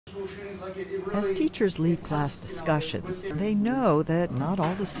As teachers lead class discussions, they know that not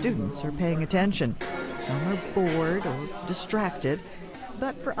all the students are paying attention. Some are bored or distracted,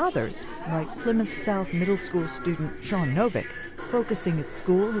 but for others, like Plymouth South Middle School student Sean Novick, focusing at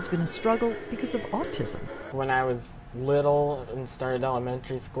school has been a struggle because of autism. When I was little and started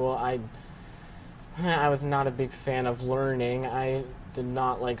elementary school, I was not a big fan of learning. I did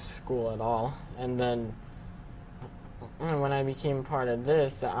not like school at all. And then when I became part of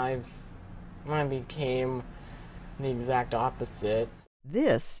this, I became the exact opposite.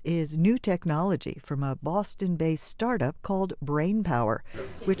 This is new technology from a Boston-based startup called BrainPower,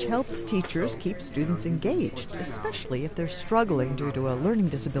 which helps teachers keep students engaged, especially if they're struggling due to a learning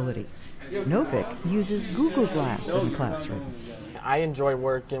disability. Novick uses Google Glass in the classroom. I enjoy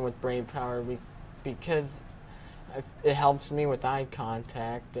working with BrainPower because it helps me with eye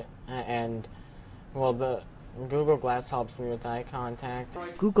contact, and well, the Google Glass helps me with eye contact.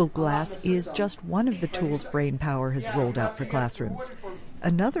 Google Glass is just one of the tools BrainPower has rolled out for classrooms.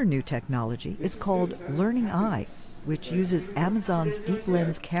 Another new technology is called Learning Eye, which uses Amazon's Deep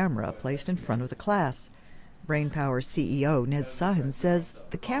Lens camera placed in front of the class. BrainPower CEO Ned Sahin says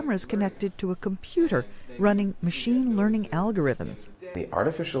the camera is connected to a computer running machine learning algorithms. The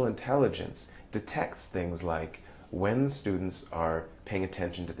artificial intelligence detects things like when students are paying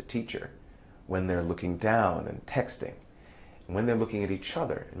attention to the teacher, when they're looking down and texting, and when they're looking at each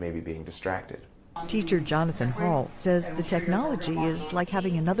other and maybe being distracted. Teacher Jonathan Hall says the technology is like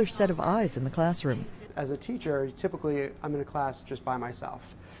having another set of eyes in the classroom. As a teacher, typically I'm in a class just by myself.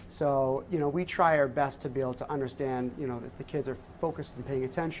 So, we try our best to be able to understand, if the kids are focused and paying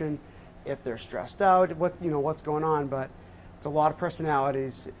attention, if they're stressed out, what's going on. But it's a lot of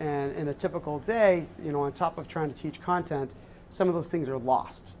personalities, and in a typical day, on top of trying to teach content, some of those things are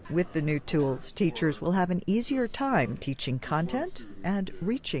lost. With the new tools, teachers will have an easier time teaching content and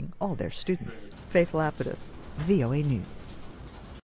reaching all their students. Faith Lapidus, VOA News.